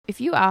if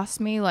you ask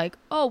me like,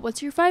 oh,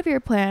 what's your 5-year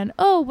plan?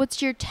 Oh,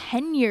 what's your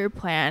 10-year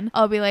plan?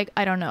 I'll be like,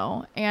 I don't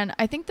know. And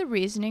I think the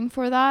reasoning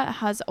for that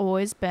has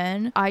always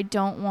been, I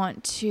don't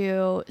want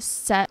to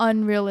set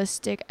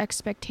unrealistic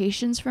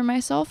expectations for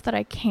myself that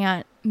I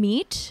can't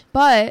meet.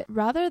 But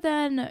rather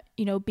than,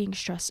 being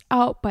stressed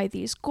out by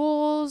these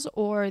goals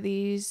or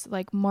these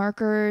like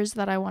markers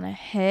that I want to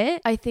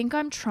hit, I think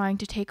I'm trying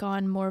to take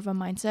on more of a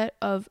mindset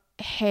of,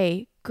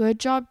 hey, good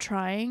job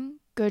trying.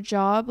 Good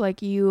job.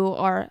 Like, you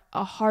are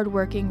a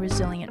hardworking,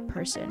 resilient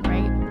person,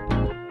 right?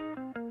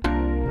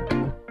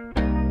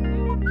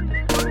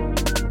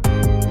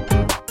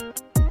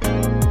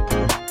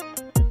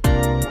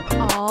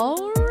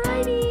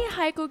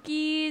 Hi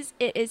cookies,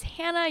 it is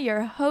Hannah,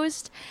 your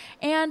host,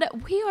 and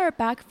we are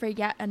back for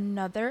yet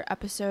another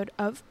episode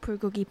of Pru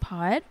Cookie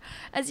Pod.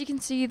 As you can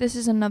see, this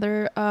is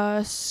another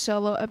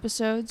solo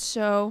episode,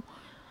 so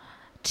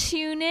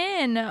tune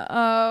in.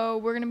 We're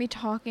going to be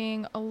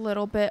talking a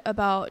little bit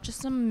about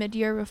just some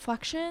mid-year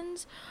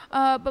reflections,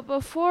 but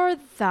before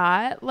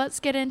that, let's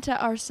get into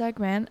our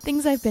segment,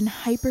 things I've been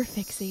hyper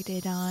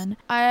fixated on.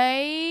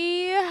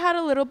 I had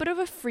a little bit of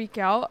a freak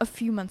out a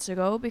few months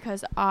ago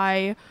because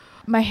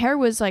my hair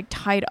was like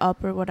tied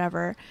up or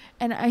whatever,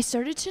 and I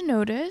started to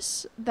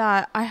notice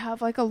that I have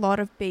like a lot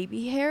of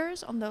baby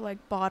hairs on the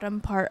like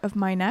bottom part of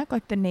my neck,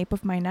 like the nape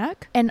of my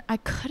neck, and I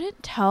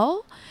couldn't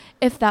tell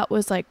if that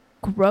was like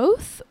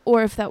growth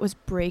or if that was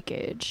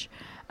breakage.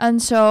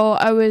 And so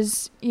I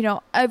was,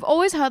 I've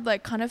always had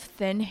like kind of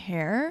thin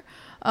hair,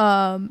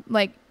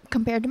 like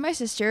compared to my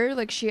sister.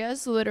 Like, she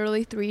has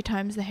literally 3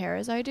 times the hair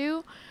as I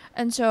do.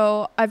 And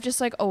so I've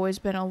just like always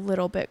been a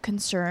little bit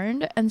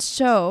concerned. And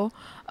so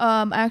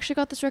I actually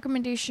got this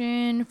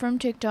recommendation from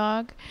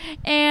TikTok,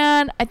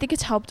 and I think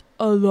it's helped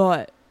a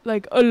lot,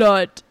 like a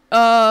lot.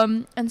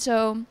 And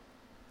so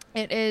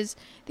it is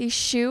the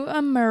Shu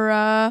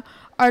Uemura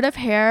Art of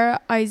Hair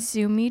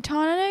Izumi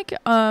Tonic.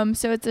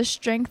 So it's a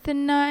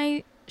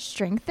strengthening,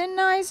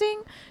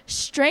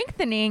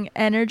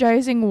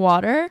 energizing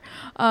water.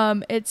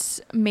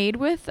 It's made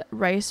with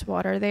rice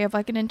water. They have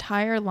like an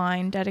entire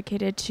line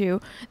dedicated to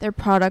their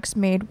products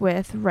made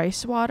with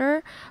rice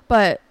water.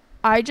 But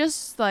I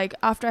just, like,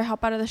 after I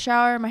hop out of the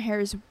shower, my hair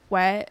is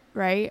wet,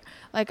 right?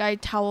 Like, I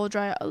towel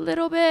dry it a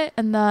little bit,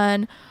 and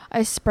then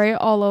I spray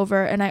it all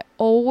over, and I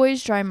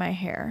always dry my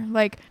hair.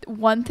 Like,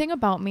 one thing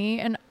about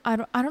me, and I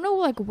don't know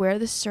like where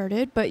this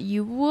started, but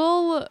you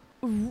will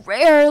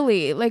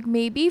rarely, like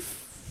maybe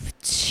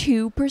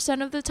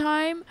 2% of the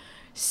time,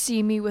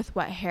 see me with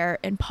wet hair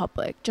in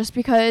public, just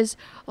because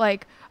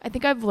like I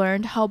think I've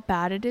learned how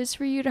bad it is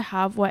for you to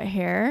have wet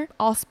hair.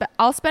 I'll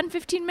spend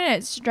 15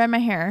 minutes to dry my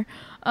hair,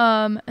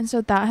 and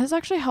so that has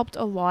actually helped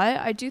a lot.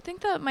 I do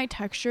think that my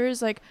texture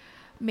is like,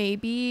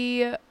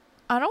 maybe,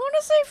 I don't want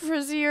to say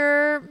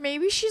frizzier,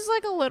 maybe she's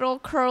like a little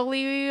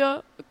curly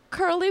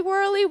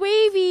whirly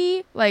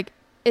wavy. Like,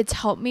 it's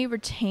helped me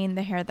retain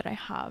the hair that I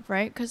have,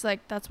 right? Because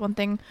like that's one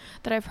thing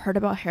that I've heard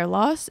about hair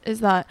loss, is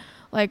that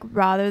like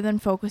rather than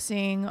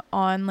focusing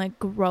on like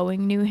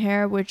growing new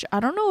hair, which I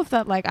don't know if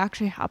that like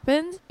actually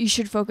happens, you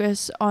should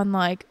focus on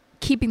like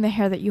keeping the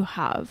hair that you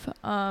have.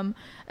 And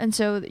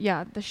so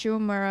yeah, the Shu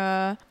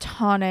Uemura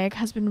tonic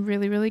has been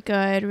really, really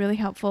good, really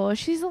helpful.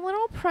 She's a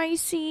little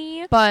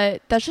pricey,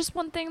 but that's just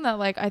one thing that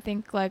like I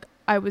think like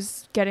I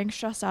was getting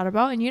stressed out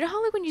about. And you know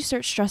how like when you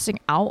start stressing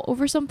out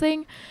over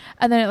something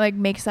and then it like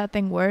makes that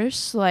thing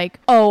worse, like,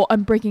 oh,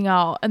 I'm breaking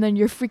out, and then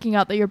you're freaking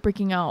out that you're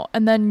breaking out,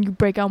 and then you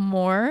break out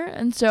more.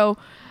 And so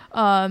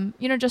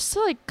just to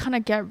like kind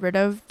of get rid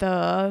of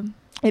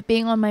it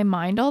being on my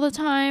mind all the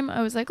time,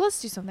 I was like, let's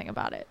do something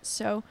about it.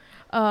 So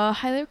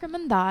highly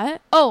recommend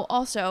that. Oh,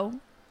 also,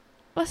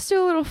 let's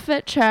do a little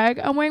fit check.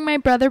 I'm wearing my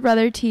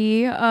Brother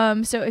tee.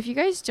 So if you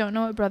guys don't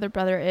know what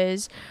Brother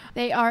is,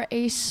 they are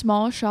a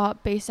small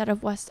shop based out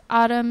of West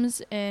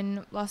Adams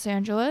in Los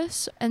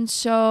Angeles. And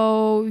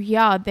so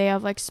yeah, they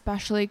have like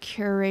specially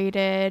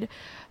curated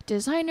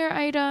designer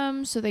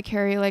items. So they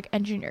carry like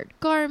engineered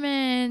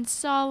garments,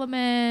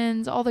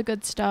 Solomons, all the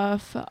good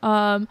stuff,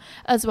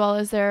 as well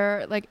as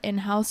their like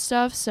in-house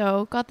stuff.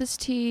 So got this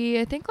tee,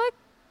 I think like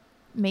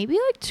maybe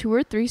like 2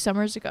 or 3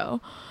 summers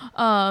ago.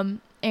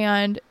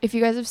 And if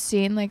you guys have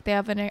seen, like, they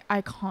have an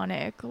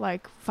iconic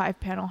like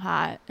 5-panel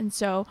hat, and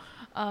so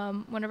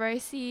whenever I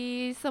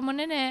see someone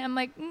in it, I'm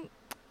like,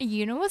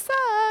 you know what's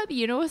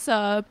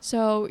up.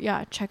 So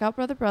yeah, check out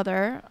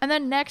Brother. And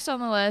then next on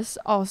the list,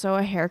 also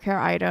a hair care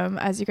item.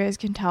 As you guys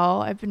can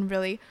tell, I've been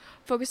really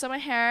focused on my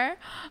hair,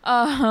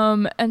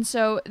 and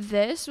so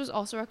this was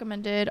also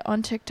recommended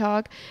on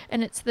TikTok,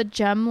 and it's the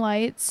Gem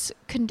Lights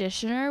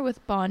conditioner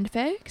with Bond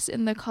Fix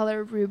in the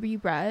color Ruby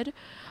Red.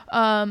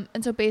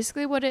 And so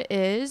basically what it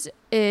is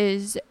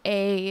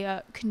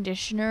a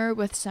conditioner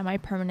with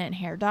semi-permanent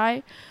hair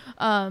dye.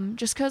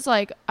 Just because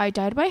like I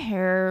dyed my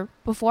hair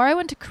before I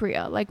went to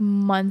Korea, like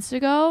months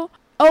ago.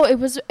 Oh, it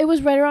was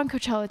right around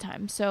Coachella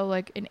time, so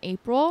like in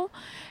April,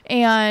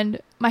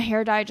 and my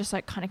hair dye just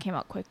like kind of came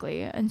out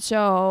quickly, and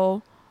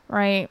so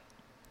right,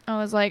 I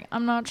was like,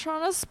 I'm not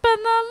trying to spend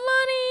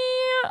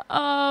that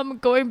money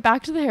going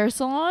back to the hair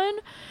salon.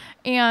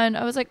 And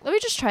I was like, let me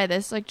just try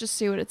this, like just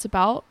see what it's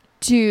about.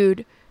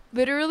 Dude,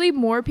 literally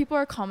more people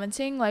are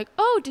commenting like,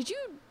 oh, did you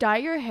dye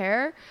your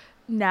hair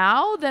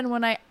now than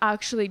when I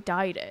actually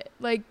dyed it?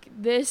 Like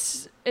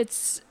this,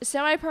 it's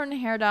semi-permanent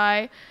hair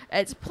dye,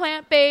 it's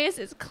plant-based,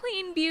 it's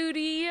clean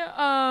beauty,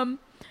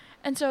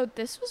 and so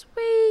this was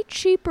way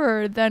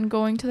cheaper than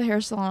going to the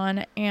hair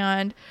salon,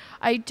 and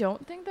I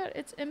don't think that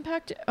it's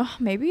impacted,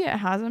 maybe it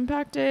has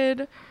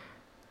impacted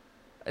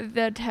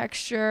the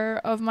texture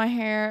of my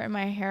hair and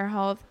my hair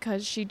health,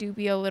 because she do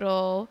be a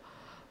little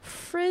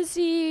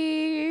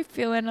frizzy,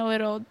 feeling a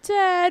little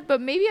dead,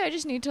 but maybe I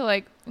just need to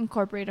like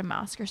incorporate a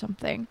mask or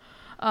something.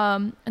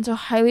 And so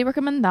highly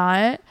recommend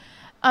that.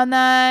 And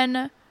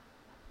then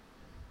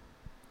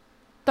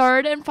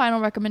third and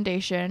final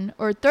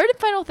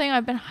thing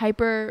I've been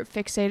hyper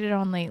fixated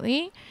on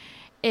lately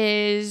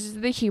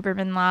is the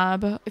Huberman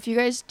Lab. If you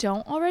guys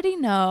don't already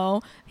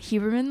know,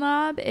 Huberman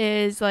Lab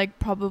is like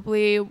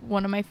probably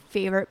one of my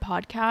favorite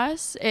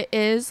podcasts. It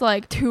is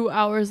like 2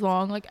 hours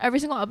long. Like every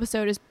single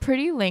episode is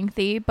pretty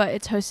lengthy, but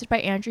it's hosted by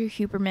Andrew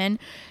Huberman,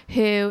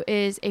 who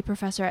is a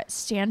professor at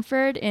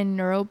Stanford in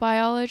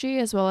neurobiology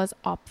as well as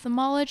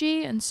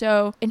ophthalmology. And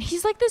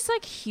he's like this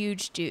like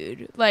huge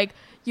dude. Like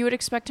you would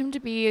expect him to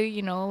be,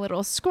 you know, a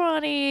little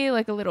scrawny,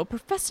 like a little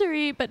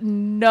professor-y, but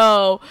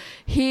no,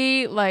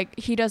 he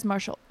does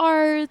martial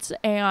arts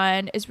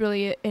and is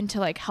really into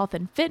like health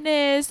and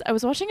fitness. I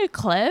was watching a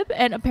clip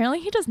and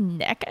apparently he does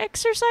neck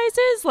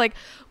exercises. Like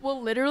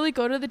will literally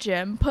go to the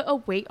gym, put a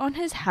weight on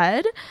his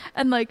head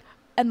and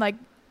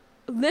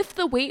lift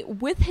the weight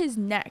with his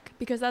neck,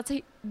 because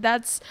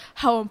that's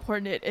how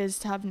important it is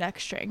to have neck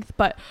strength.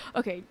 But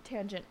okay,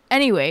 tangent.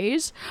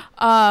 Anyways,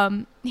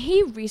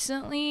 he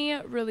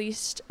recently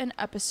released an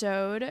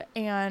episode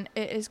and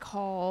it is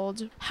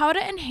called How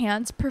to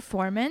Enhance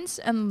Performance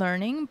and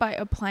Learning by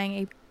Applying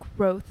a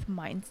Growth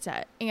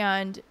Mindset.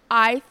 And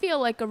I feel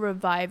like a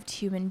revived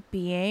human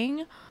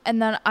being.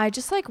 And then I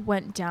just like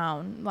went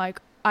down.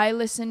 Like I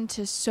listened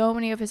to so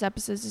many of his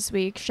episodes this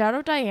week. Shout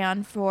out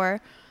Diane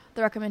for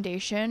the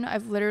recommendation.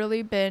 I've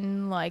literally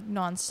been like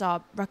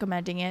nonstop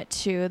recommending it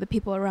to the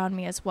people around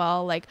me as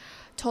well. Like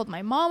told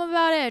my mom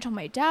about it, I told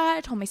my dad,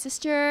 I told my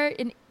sister,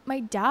 and my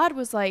dad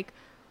was like,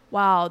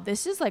 wow,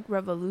 this is like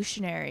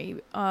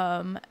revolutionary.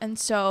 And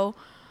so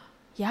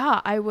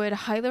yeah, I would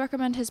highly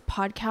recommend his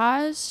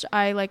podcast.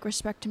 I like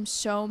respect him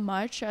so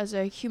much as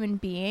a human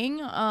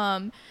being,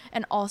 and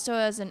also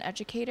as an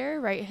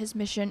educator, right? His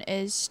mission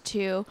is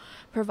to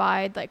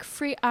provide like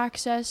free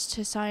access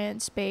to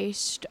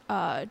science-based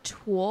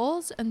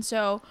tools. And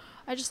so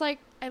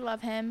I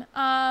love him.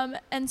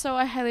 And so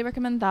I highly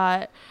recommend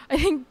that. I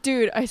think,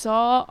 dude, I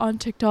saw on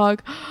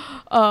TikTok,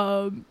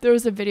 there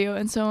was a video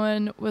and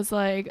someone was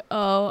like,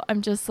 oh,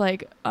 I'm just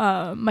like,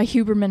 my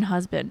Huberman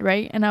husband,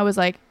 right? And I was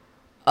like,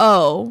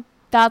 oh,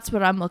 that's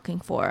what I'm looking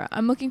for.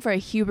 I'm looking for a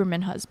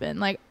Huberman husband.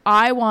 Like,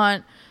 I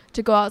want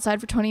to go outside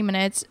for 20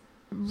 minutes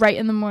right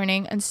in the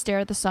morning and stare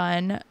at the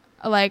sun.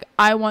 Like,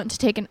 I want to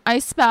take an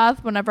ice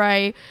bath whenever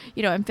I'm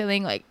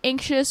feeling like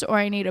anxious or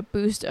I need a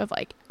boost of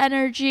like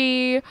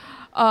energy.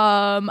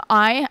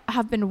 I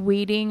have been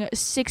waiting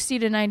 60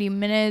 to 90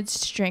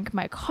 minutes to drink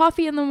my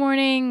coffee in the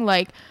morning.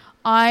 Like,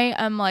 I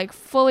am like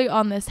fully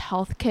on this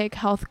health kick,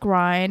 health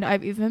grind.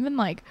 I've even been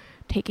like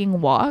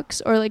taking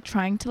walks or like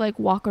trying to like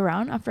walk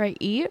around after I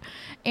eat,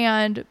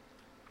 and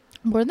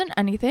more than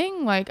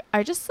anything, like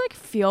I just like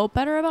feel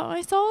better about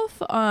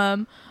myself.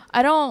 I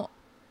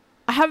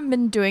haven't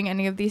been doing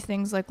any of these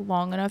things like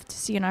long enough to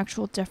see an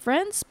actual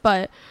difference,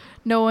 but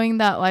knowing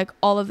that like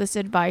all of this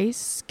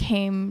advice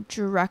came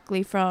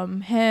directly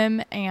from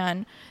him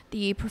and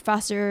the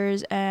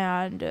professors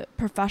and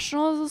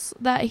professionals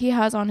that he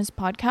has on his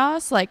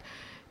podcast, like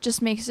just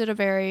makes it a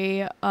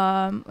very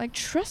like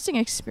trusting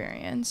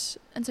experience.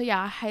 And so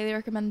yeah, I highly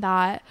recommend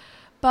that.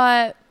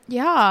 But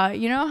yeah,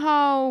 you know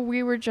how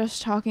we were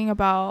just talking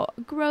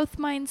about growth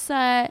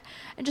mindset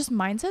and just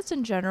mindsets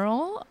in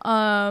general?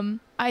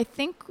 I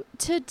think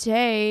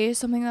today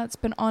something that's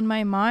been on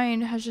my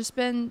mind has just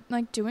been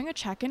like doing a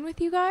check-in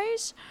with you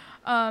guys.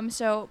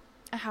 So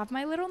I have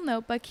my little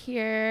notebook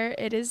here.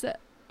 It is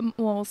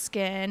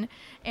Moleskine,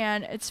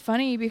 and it's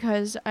funny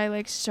because I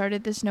like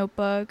started this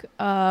notebook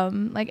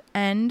like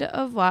end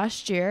of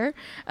last year,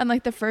 and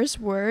like the first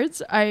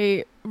words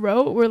I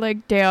wrote were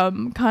like,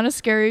 damn, kind of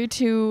scary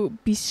to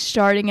be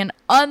starting an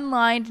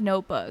unlined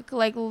notebook,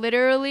 like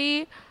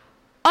literally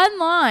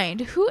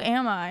unlined. Who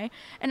am I?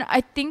 And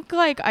I think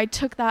like I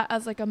took that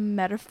as like a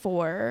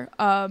metaphor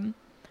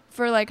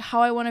for like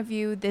how I want to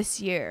view this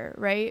year,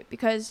 right?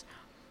 Because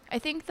I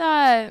think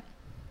that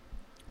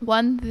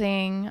one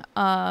thing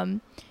I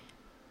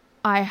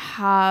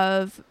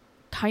have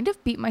kind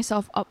of beat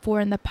myself up for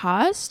in the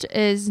past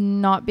is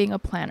not being a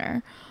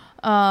planner.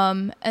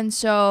 And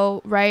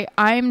so, right,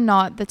 I'm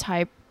not the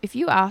type, if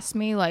you ask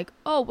me like,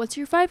 oh, what's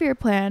your 5-year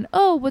plan?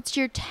 Oh, what's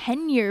your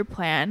 10-year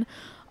plan?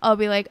 I'll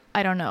be like,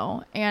 I don't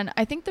know. And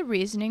I think the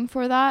reasoning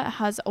for that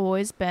has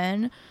always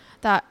been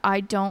that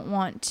I don't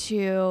want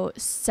to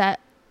set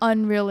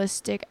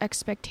unrealistic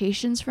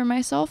expectations for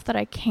myself that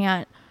I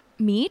can't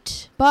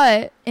meet.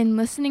 But in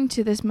listening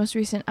to this most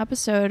recent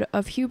episode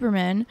of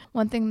Huberman,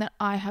 one thing that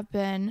I have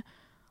been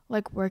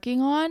like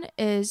working on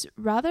is,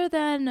 rather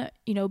than,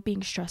 you know,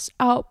 being stressed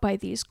out by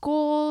these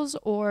goals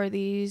or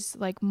these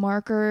like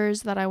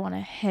markers that I want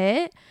to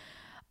hit,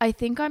 I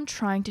think I'm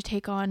trying to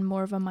take on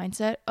more of a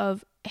mindset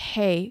of,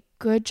 hey,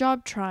 good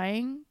job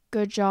trying,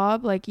 good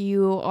job, like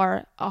you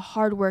are a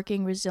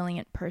hardworking,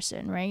 resilient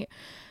person, right?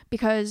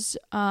 Because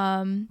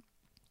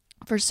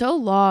for so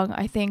long,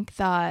 I think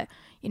that,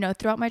 you know,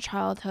 throughout my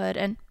childhood,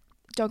 and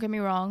don't get me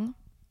wrong,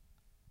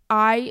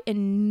 I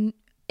do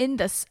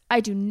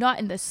not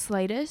in the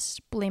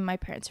slightest blame my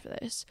parents for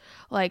this.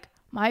 Like,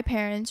 my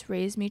parents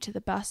raised me to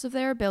the best of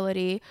their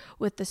ability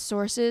with the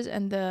sources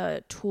and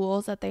the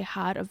tools that they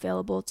had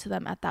available to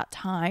them at that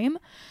time.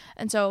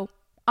 And so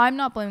I'm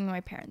not blaming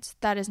my parents.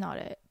 That is not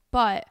it.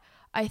 But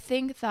I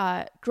think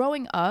that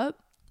growing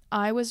up,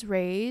 I was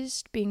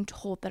raised being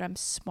told that I'm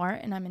smart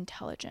and I'm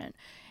intelligent.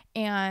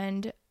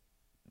 And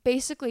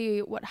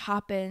basically what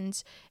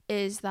happens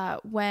is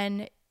that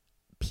when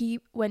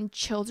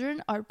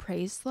children are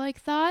praised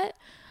like that,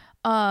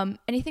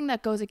 anything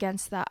that goes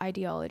against that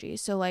ideology,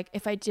 so like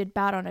if I did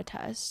bad on a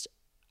test,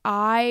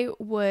 I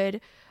would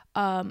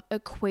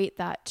equate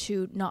that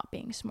to not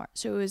being smart.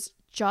 So it was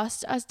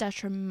just as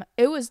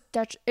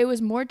it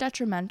was more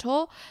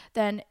detrimental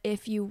than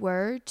if you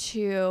were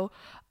to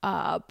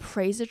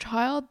praise a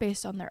child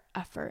based on their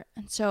effort.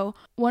 And so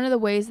one of the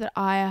ways that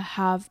I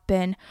have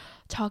been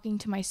talking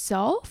to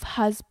myself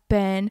has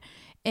been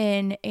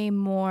in a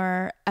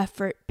more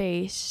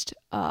effort-based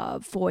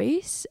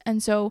voice.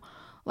 And so,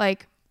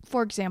 like,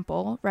 for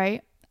example,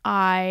 right,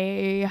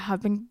 I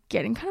have been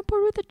getting kind of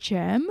bored with the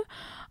gym.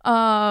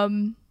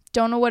 Don't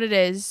know what it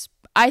is.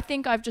 I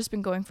think I've just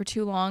been going for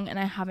too long and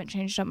I haven't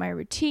changed up my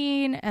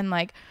routine, and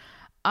like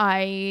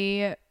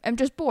I am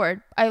just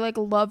bored. I like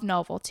love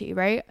novelty,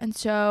 right? And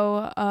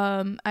so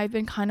I've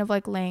been kind of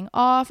like laying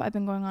off. I've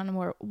been going on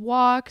more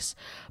walks,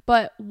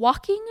 but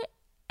walking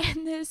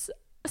in this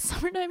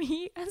summertime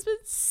heat has been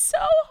so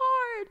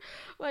hard.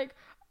 Like,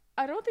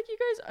 I don't think you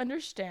guys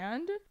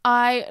understand.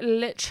 I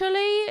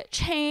literally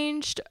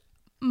changed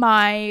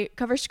my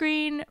cover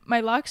screen,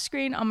 my lock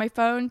screen on my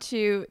phone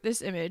to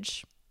this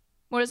image.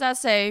 What does that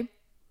say?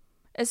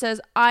 It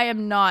says, I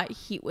am not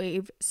heat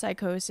wave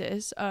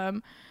psychosis.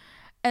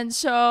 And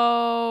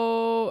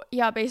so,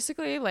 yeah,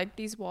 basically, like,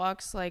 these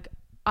walks, like,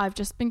 I've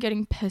just been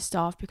getting pissed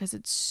off because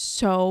it's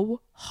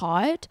so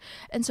hot.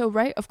 And so,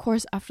 right, of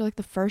course, after like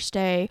the first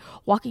day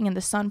walking in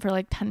the sun for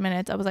like 10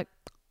 minutes, I was like,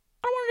 I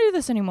don't want to do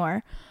this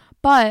anymore.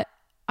 But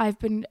I've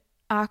been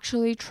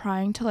actually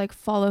trying to like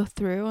follow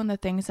through on the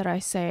things that I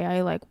say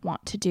I like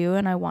want to do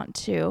and I want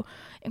to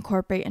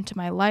incorporate into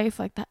my life,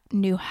 like that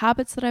new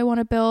habits that I want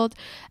to build.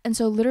 And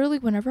so literally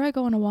whenever I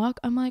go on a walk,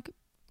 I'm like,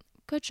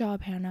 good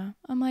job, Hannah.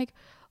 I'm like,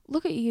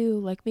 look at you,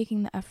 like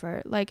making the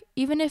effort. Like,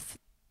 even if,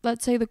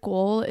 let's say the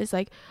goal is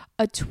like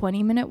a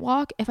 20-minute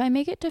walk, if I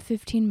make it to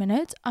 15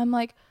 minutes, I'm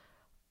like,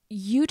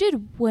 you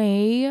did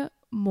way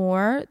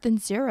more than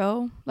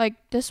 0. Like,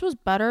 this was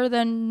better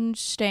than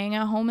staying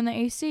at home in the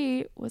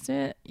AC. Was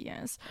it?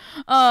 Yes.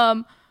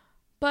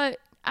 But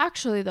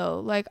actually though,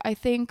 like, I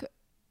think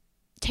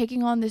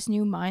taking on this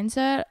new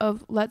mindset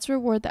of let's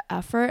reward the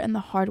effort and the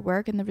hard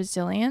work and the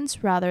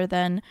resilience rather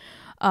than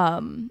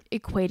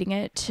equating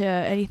it to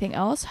anything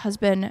else has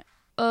been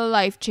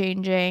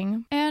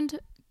life-changing. And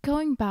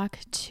going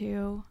back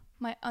to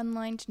my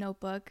unlined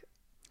notebook,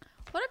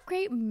 what a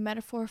great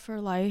metaphor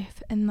for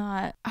life, in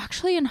that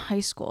actually in high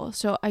school,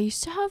 so I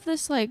used to have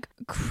this like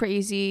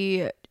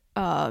crazy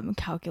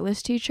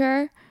calculus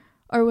teacher,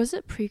 or was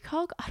it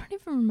pre-calc? I don't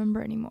even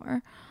remember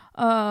anymore.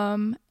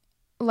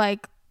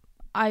 Like,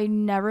 I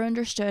never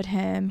understood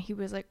him. He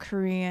was like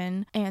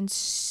Korean and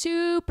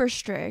super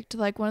strict,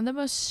 like one of the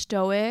most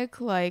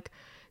stoic, like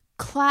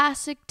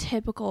classic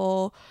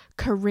typical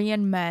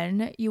Korean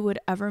men you would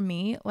ever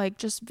meet, like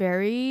just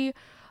very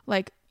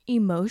like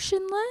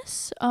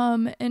emotionless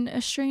in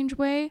a strange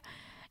way.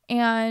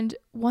 And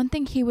one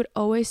thing he would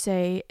always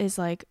say is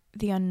like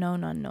the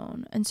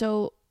unknown. And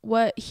so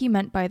what he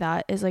meant by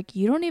that is like,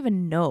 you don't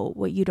even know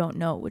what you don't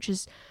know, which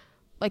is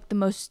like the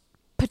most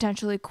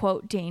potentially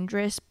quote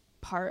dangerous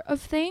part of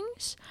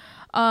things.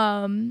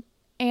 And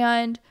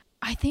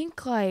I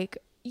think like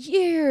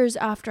years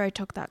after I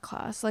took that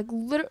class, like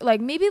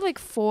like maybe like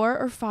 4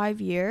 or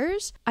 5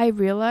 years, I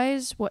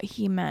realized what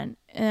he meant.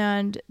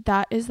 And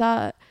that is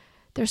that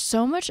there's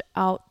so much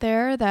out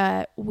there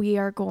that we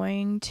are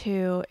going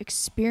to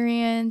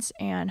experience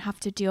and have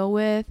to deal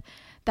with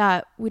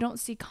that we don't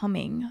see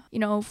coming. You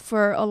know,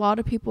 for a lot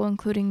of people,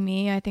 including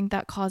me, I think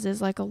that causes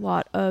like a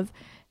lot of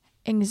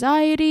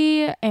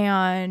anxiety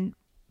and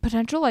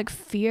potential like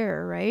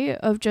fear, right?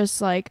 Of just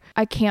like,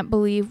 I can't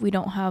believe we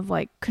don't have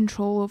like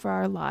control over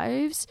our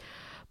lives.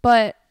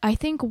 But I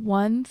think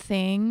one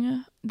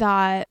thing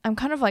that I'm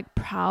kind of like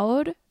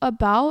proud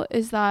about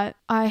is that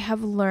I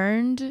have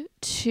learned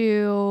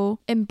to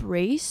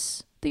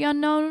embrace the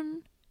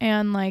unknown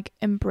and like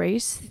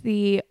embrace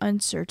the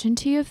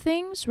uncertainty of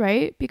things,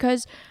 right?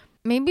 Because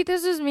maybe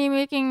this is me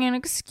making an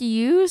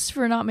excuse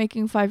for not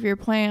making 5-year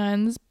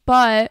plans,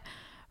 but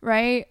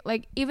right,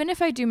 like even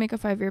if I do make a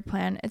 5-year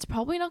plan, it's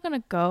probably not going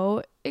to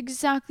go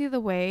exactly the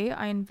way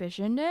I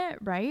envisioned it,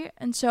 right?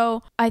 And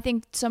so I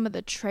think some of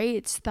the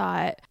traits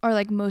that are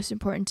like most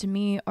important to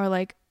me are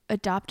like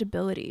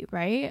adaptability,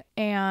 right?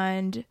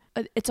 And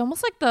it's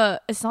almost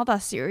like it's not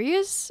that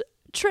serious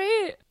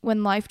trait.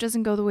 When life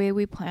doesn't go the way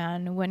we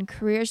plan, when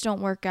careers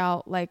don't work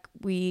out like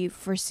we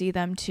foresee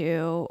them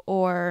to,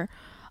 or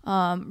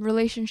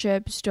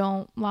relationships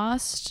don't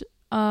last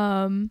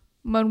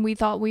when we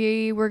thought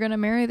we were gonna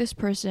marry this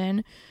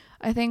person,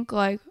 I think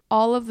like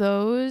all of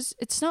those,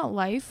 it's not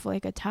life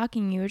like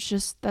attacking you, it's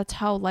just that's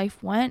how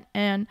life went.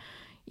 And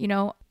you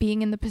know,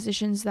 being in the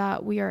positions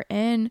that we are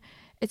in,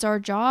 it's our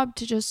job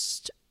to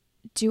just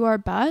do our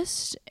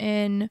best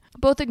in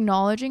both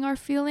acknowledging our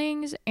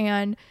feelings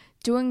and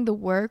doing the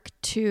work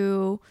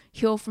to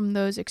heal from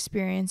those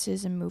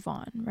experiences and move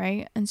on,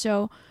 right? And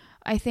so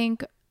I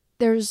think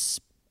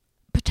there's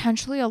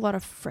potentially a lot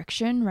of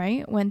friction,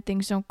 right? When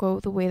things don't go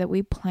the way that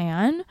we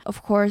plan.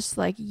 Of course,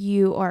 like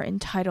you are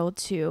entitled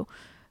to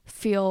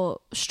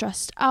feel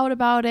stressed out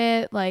about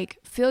it, like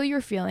feel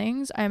your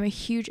feelings. I'm a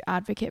huge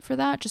advocate for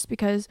that just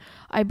because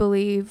I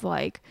believe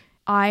like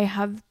I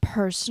have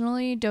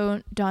personally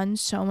done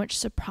so much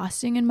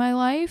suppressing in my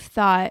life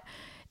that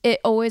it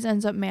always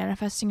ends up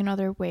manifesting in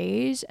other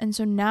ways. And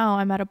so now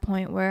I'm at a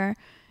point where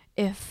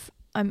if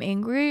I'm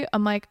angry,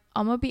 I'm like,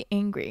 I'm gonna be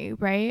angry,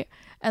 right?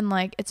 And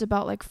like it's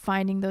about like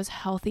finding those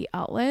healthy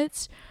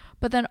outlets,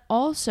 but then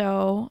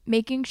also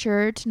making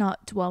sure to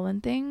not dwell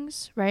in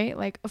things, right?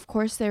 Like of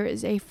course there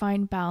is a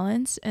fine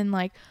balance in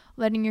like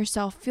letting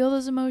yourself feel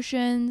those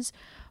emotions,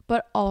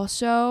 but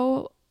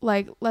also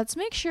like let's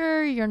make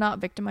sure you're not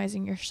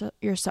victimizing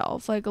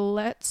yourself. Like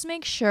let's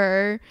make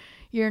sure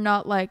you're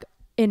not like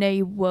in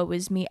a woe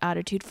is me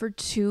attitude for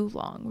too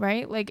long,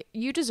 right? Like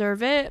you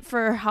deserve it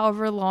for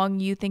however long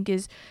you think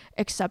is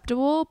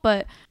acceptable,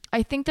 but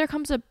I think there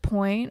comes a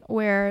point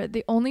where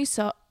the only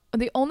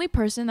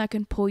person that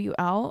can pull you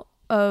out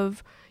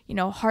of, you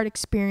know, hard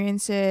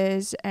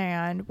experiences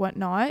and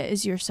whatnot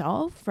is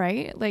yourself,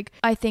 right? Like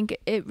I think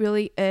it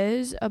really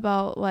is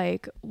about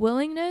like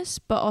willingness,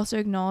 but also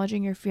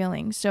acknowledging your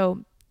feelings.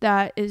 So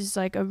that is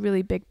like a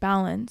really big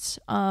balance.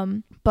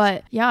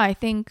 But yeah, I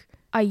think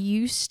I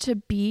used to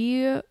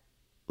be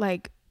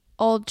like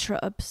ultra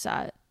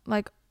upset,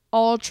 like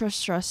ultra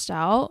stressed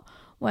out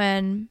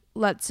when,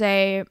 let's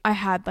say, I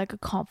had like a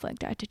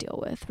conflict I had to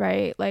deal with,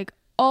 right? Like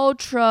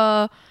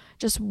ultra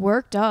just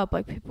worked up.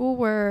 Like people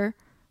were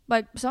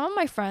like, some of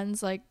my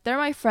friends, like they're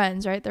my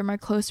friends, right? They're my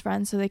close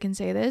friends, so they can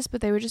say this, but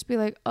they would just be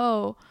like,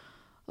 oh,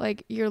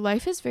 like your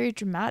life is very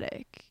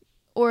dramatic,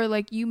 or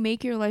like you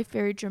make your life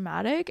very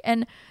dramatic.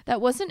 And that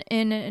wasn't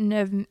in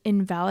an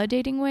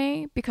invalidating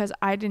way, because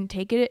I didn't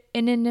take it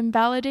in an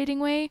invalidating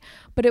way,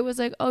 but it was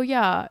like, oh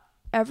yeah,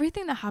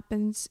 everything that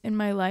happens in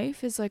my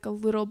life is like a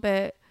little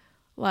bit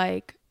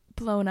like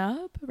blown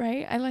up,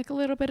 right? I like a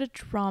little bit of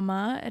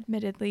drama,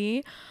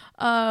 admittedly,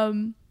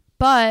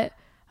 but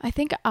I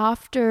think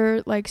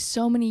after like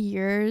so many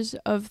years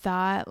of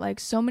that, like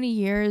so many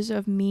years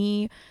of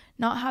me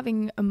not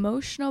having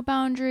emotional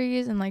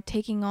boundaries and like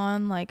taking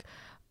on like,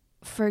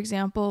 for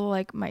example,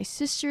 like my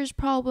sister's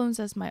problems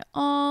as my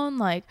own,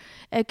 like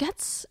it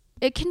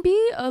can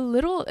be a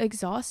little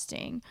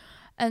exhausting.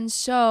 And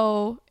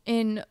so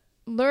in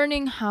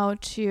learning how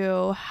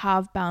to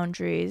have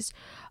boundaries,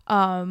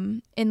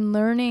 in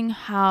learning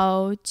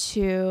how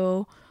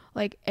to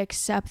like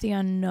accept the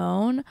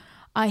unknown,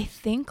 I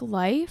think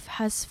life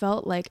has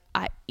felt like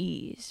at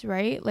ease,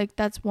 right? Like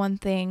that's one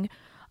thing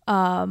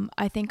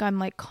I think I'm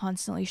like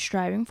constantly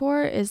striving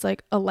for, is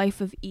like a life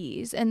of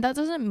ease. And that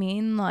doesn't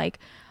mean like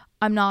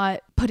I'm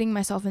not putting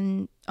myself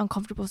in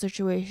uncomfortable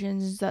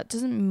situations. That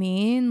doesn't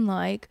mean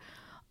like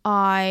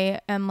I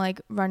am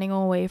like running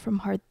away from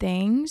hard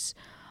things.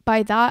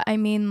 By that, I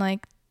mean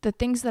like the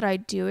things that I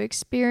do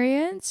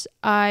experience,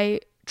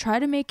 I try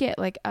to make it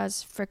like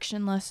as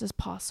frictionless as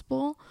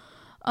possible.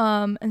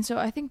 And so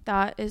I think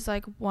that is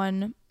like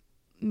one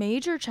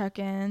major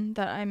check-in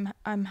that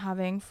I'm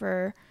having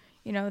for,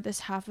 you know,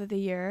 this half of the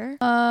year.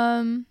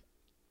 And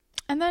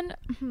then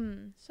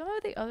some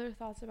of the other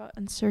thoughts about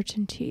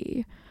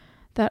uncertainty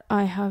that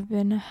I have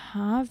been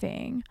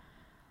having.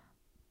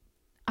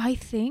 I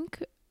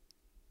think,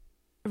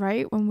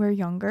 right, when we're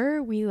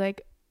younger, we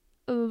like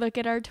look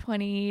at our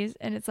 20s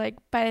and it's like,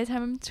 by the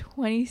time I'm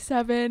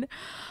 27,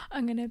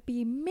 I'm gonna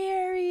be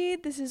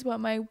married, this is what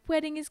my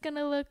wedding is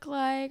gonna look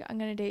like, I'm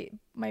gonna date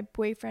my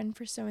boyfriend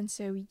for so and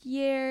so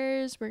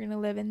years, we're gonna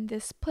live in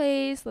this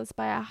place, let's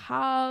buy a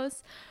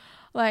house,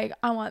 like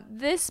I want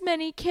this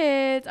many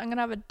kids, I'm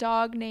gonna have a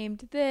dog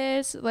named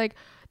this. Like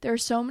there are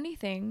so many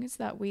things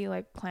that we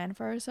like plan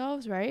for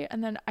ourselves, right?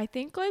 And then I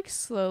think like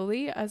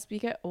slowly as we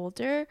get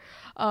older,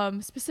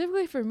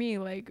 specifically for me,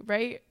 like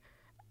right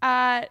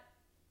at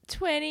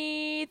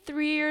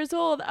 23 years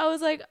old, I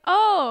was like,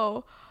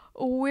 oh,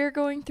 we're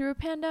going through a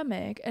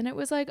pandemic. And it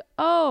was like,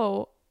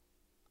 oh,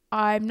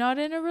 I'm not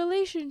in a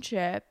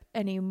relationship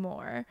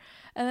anymore.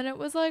 And then it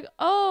was like,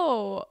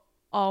 oh,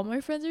 all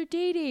my friends are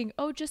dating.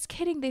 Oh, just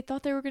kidding. They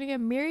thought they were going to get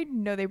married.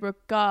 No, they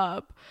broke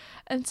up.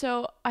 And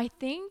so I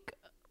think,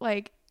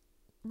 like,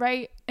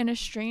 right, in a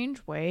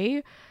strange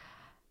way,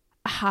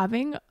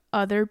 having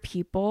other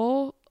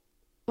people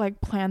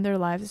like plan their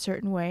lives a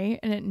certain way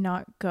and it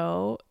not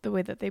go the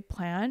way that they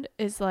planned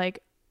is like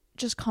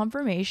just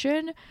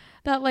confirmation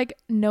that like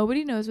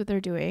nobody knows what they're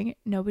doing.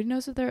 Nobody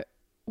knows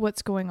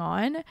what's going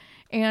on,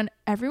 and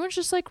everyone's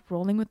just like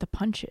rolling with the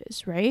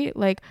punches, right?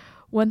 Like,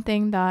 one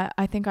thing that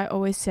I think I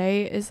always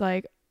say is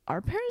like, our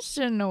parents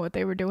didn't know what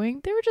they were doing.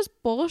 They were just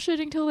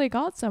bullshitting till they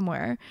got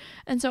somewhere.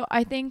 And so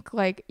I think,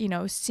 like, you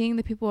know, seeing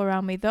the people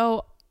around me,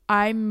 though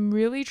I'm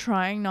really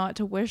trying not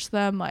to wish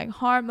them like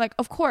harm. Like,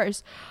 of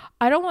course,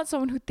 I don't want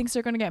someone who thinks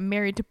they're going to get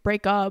married to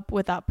break up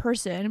with that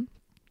person.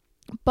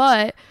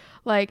 But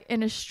like,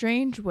 in a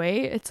strange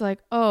way, it's like,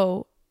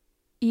 oh,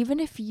 even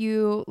if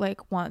you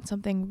like want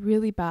something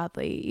really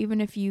badly, even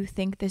if you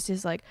think this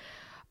is like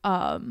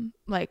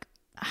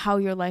how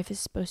your life is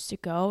supposed to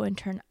go and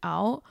turn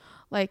out,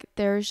 like,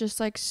 there's just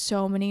like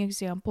so many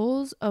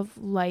examples of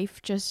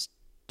life just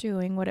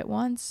doing what it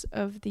wants,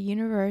 of the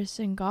universe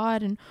and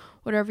God and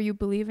whatever you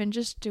believe in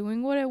just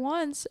doing what it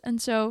wants.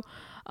 And so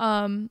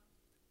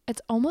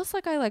it's almost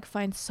like I like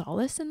find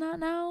solace in that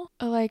now.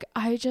 Like,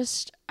 I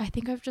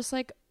think I've just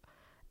like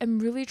am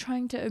really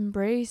trying to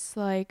embrace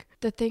like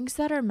the things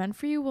that are meant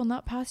for you will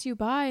not pass you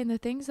by, and the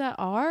things that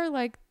are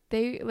like,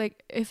 they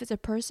like, if it's a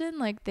person,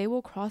 like, they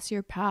will cross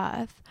your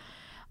path.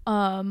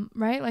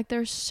 Right? Like,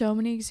 there's so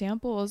many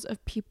examples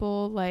of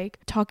people like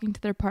talking to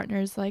their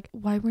partners like,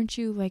 why weren't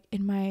you like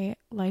in my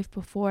life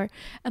before?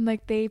 And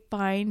like, they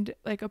find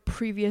like a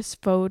previous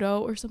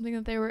photo or something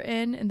that they were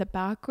in the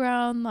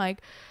background.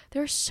 Like,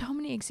 there's so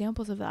many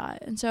examples of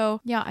that. And so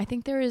yeah, I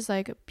think there is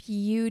like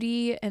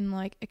beauty and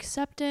like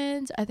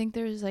acceptance. I think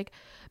there's like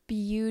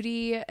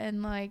beauty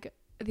and like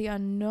the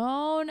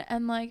unknown,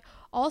 and like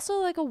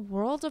also like a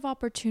world of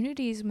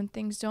opportunities when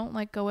things don't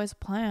like go as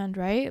planned,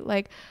 right?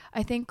 Like,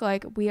 I think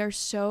like we are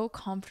so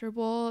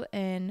comfortable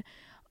in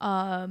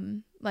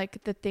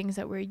like the things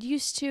that we're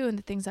used to and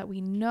the things that we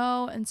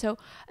know, and so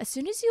as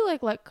soon as you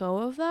like let go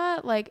of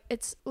that, like,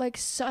 it's like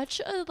such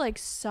a like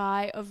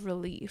sigh of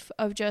relief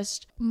of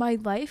just, my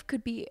life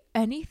could be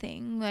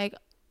anything. Like,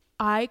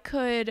 I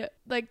could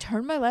like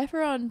turn my life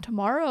around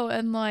tomorrow,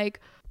 and like,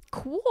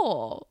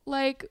 cool.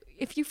 Like,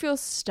 if you feel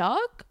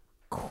stuck,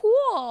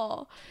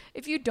 cool.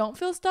 If you don't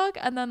feel stuck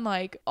and then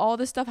like all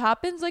this stuff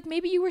happens, like,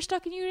 maybe you were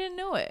stuck and you didn't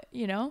know it,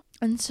 you know?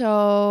 And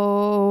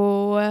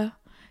so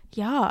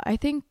yeah, I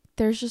think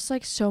there's just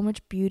like so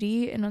much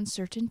beauty in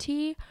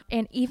uncertainty.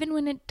 And even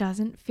when it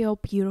doesn't feel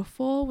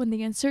beautiful, when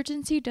the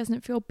uncertainty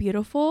doesn't feel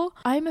beautiful,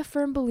 I'm a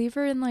firm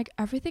believer in like,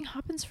 everything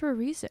happens for a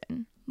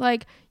reason.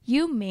 Like,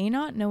 you may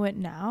not know it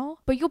now,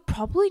 but you'll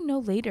probably know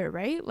later,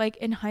 right? Like,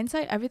 in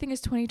hindsight, everything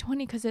is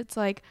 2020, because it's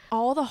like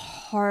all the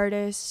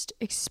hardest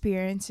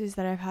experiences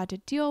that I've had to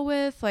deal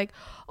with, like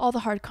all the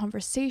hard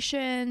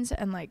conversations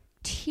and like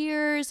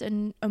tears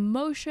and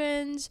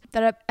emotions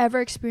that I've ever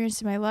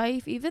experienced in my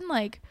life, even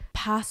like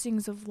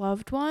passings of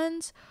loved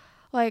ones.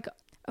 Like,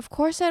 of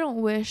course, I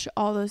don't wish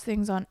all those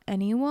things on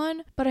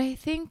anyone, but I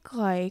think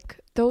like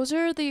those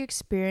are the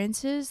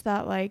experiences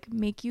that like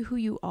make you who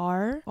you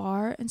are.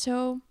 And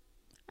so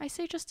I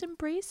say just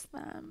embrace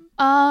them.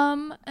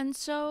 And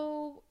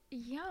so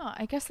yeah,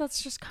 I guess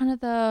that's just kind of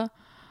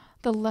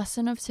the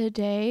lesson of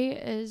today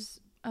is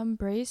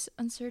embrace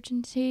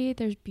uncertainty.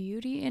 There's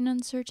beauty in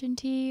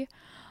uncertainty.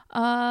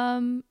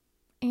 And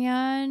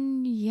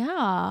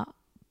yeah,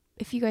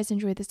 if you guys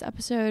enjoyed this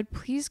episode,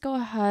 please go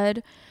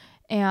ahead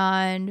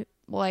and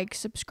like,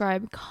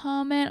 subscribe,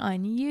 comment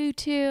on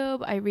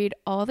YouTube. I read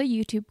all the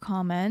YouTube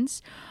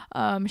comments.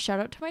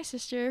 Shout out to my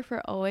sister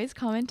for always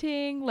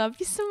commenting. Love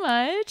you so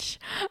much.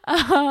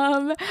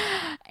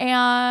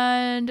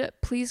 And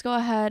please go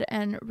ahead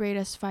and rate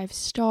us 5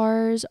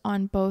 stars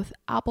on both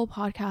Apple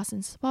Podcasts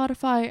and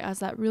Spotify, as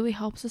that really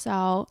helps us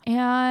out.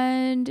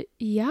 And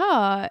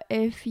yeah,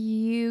 if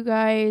you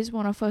guys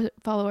want to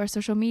follow our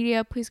social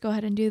media, please go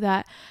ahead and do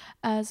that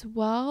as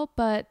well.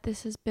 But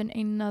this has been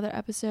another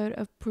episode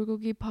of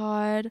Prugogi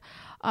Pod.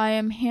 I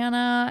am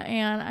Hannah,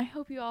 and I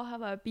hope you all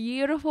have a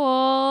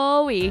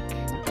beautiful week.